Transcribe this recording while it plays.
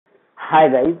Hi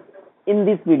guys, in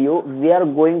this video we are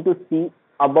going to see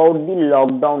about the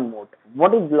lockdown mode.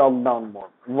 What is lockdown mode?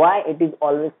 Why it is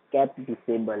always kept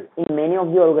disabled? In many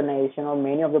of the organization or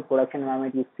many of the production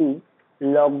environment you see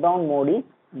lockdown mode is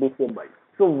disabled.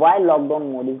 So why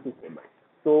lockdown mode is disabled?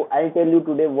 So I'll tell you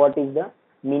today what is the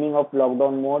meaning of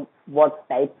lockdown mode, what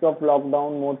types of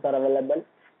lockdown modes are available.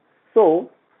 So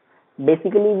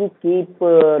basically we keep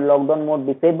lockdown mode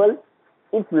disabled.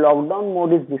 If lockdown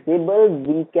mode is disabled,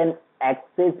 we can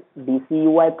access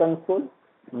DCUI console,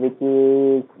 which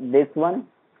is this one.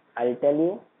 I'll tell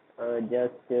you.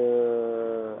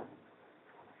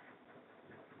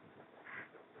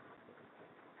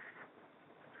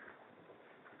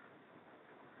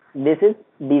 This is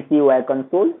DCUI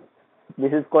console.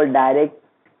 This is called direct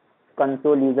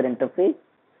console user interface.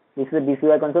 This is a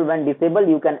DCUI console. When disabled,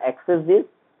 you can access this.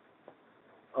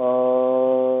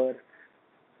 Or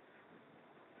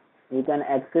you can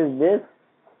access this,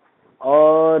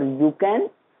 or you can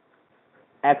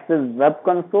access web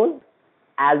console,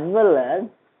 as well as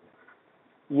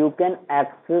you can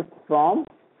access from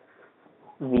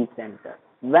vCenter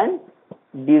when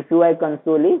DCUI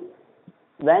console is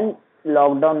when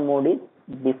lockdown mode is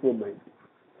disabled.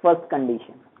 First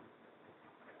condition.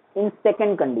 In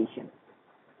second condition,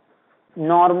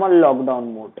 normal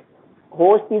lockdown mode,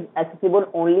 host is accessible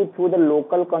only through the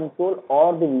local console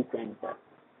or the vCenter.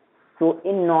 So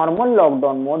in normal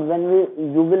lockdown mode, when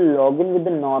you will log in with the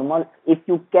normal, if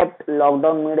you kept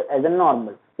lockdown mode as a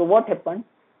normal. So what happens?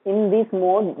 In this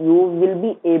mode, you will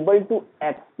be able to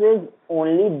access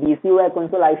only DCUI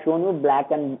console. I shown you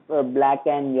black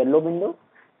and yellow window.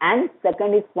 And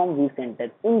second is from vCenter.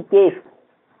 In case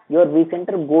your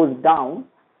vCenter goes down,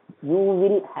 you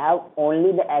will have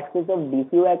only the access of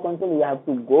DCUI console. You have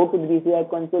to go to DCUI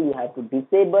console. You have to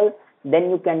disable.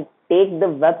 Then you can take the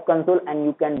web console and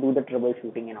you can do the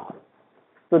troubleshooting and all.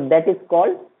 So that is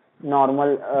called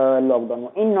normal lockdown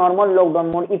mode. In normal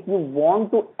lockdown mode, if you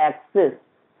want to access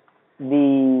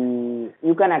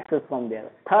you can access from there.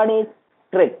 Third is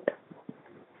strict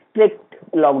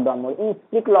lockdown mode. In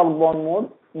strict lockdown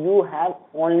mode, you have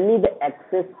only the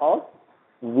access of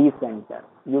vCenter.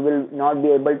 You will not be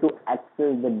able to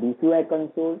access the DCUI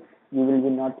console. You will be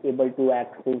not able to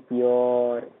access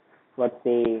your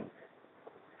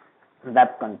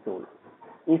web console.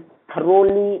 Is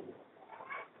thoroughly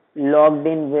logged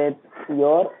in with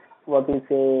your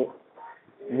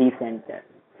vCenter.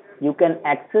 You can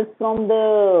access from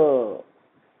the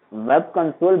web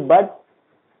console, but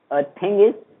a thing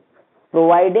is,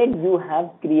 provided you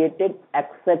have created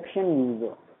exception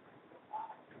user.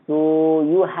 So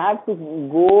you have to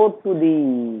go to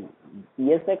the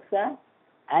ESX app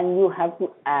and you have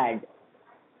to add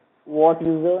what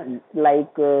user,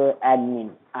 like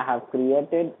admin. I have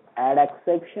created add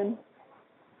exception,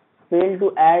 failed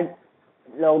to add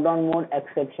lockdown mode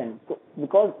exception. So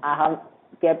because I have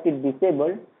kept it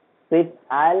disabled, so if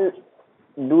I'll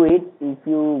do it, if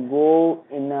you go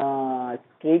in a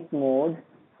strict mode,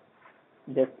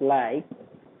 just like,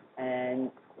 and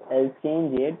I'll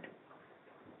change it.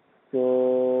 So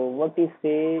what you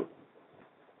say?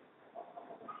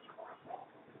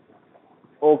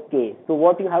 Okay, so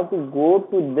what you have to go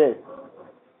to this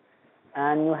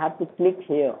and you have to click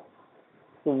here.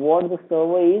 So what the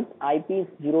server is, IP is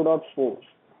 0.4.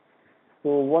 So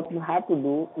what you have to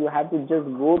do, you have to just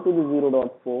go to the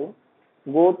 0.4,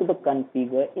 go to the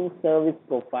configure, in service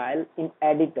profile, in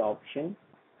edit option,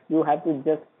 you have to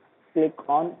just click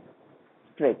on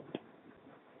strict.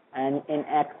 And in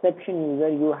exception user,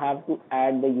 you have to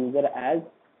add the user as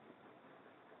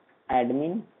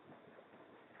admin.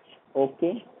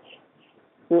 Okay.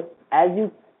 So as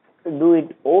you do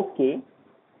it, okay,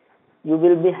 you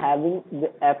will be having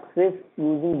the access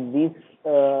using this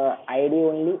ID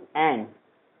only. And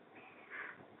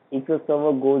if your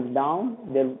server goes down,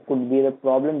 there could be the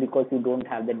problem because you don't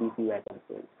have the DCUI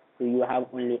console. So you have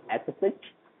only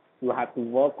SSH. You have to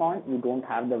work on. You don't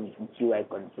have the GUI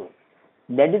console.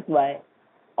 That is why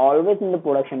always in the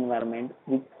production environment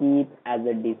we keep as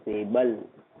a disable.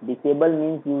 Disable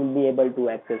means you will be able to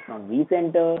access from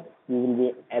vCenter, you will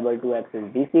be able to access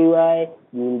DCUI,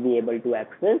 you will be able to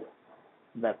access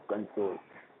web console.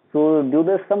 So due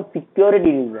to some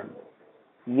security reason,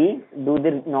 we do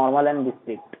the normal and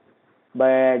restrict.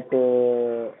 But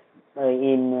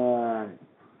in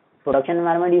production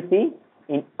environment, you see,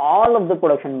 in all of the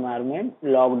production environment,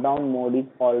 lockdown mode is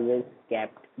always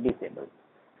kept disabled.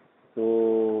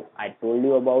 So I told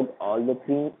you about all the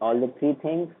three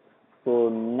things. So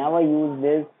never use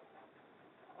this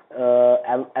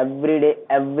every day,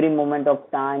 every moment of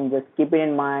time. Just keep it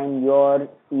in mind. Your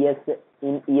ESX,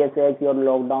 your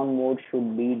lockdown mode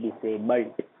should be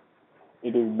disabled.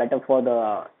 It is better for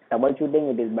the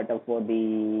troubleshooting. It is better for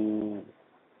the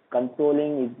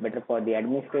controlling. It's better for the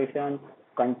administration.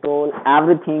 Control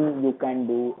everything you can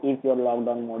do if your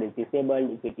lockdown mode is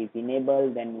disabled. If it is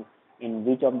enabled, then in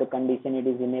which of the condition it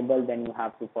is enabled, then you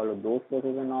have to follow those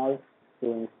processes and all.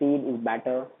 So instead, it's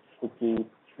better to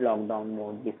keep lockdown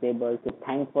mode disabled. So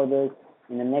thanks for this.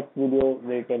 In the next video,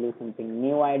 we'll tell you something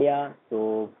new idea.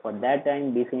 So for that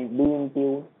time, be in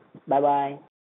tune. Bye bye.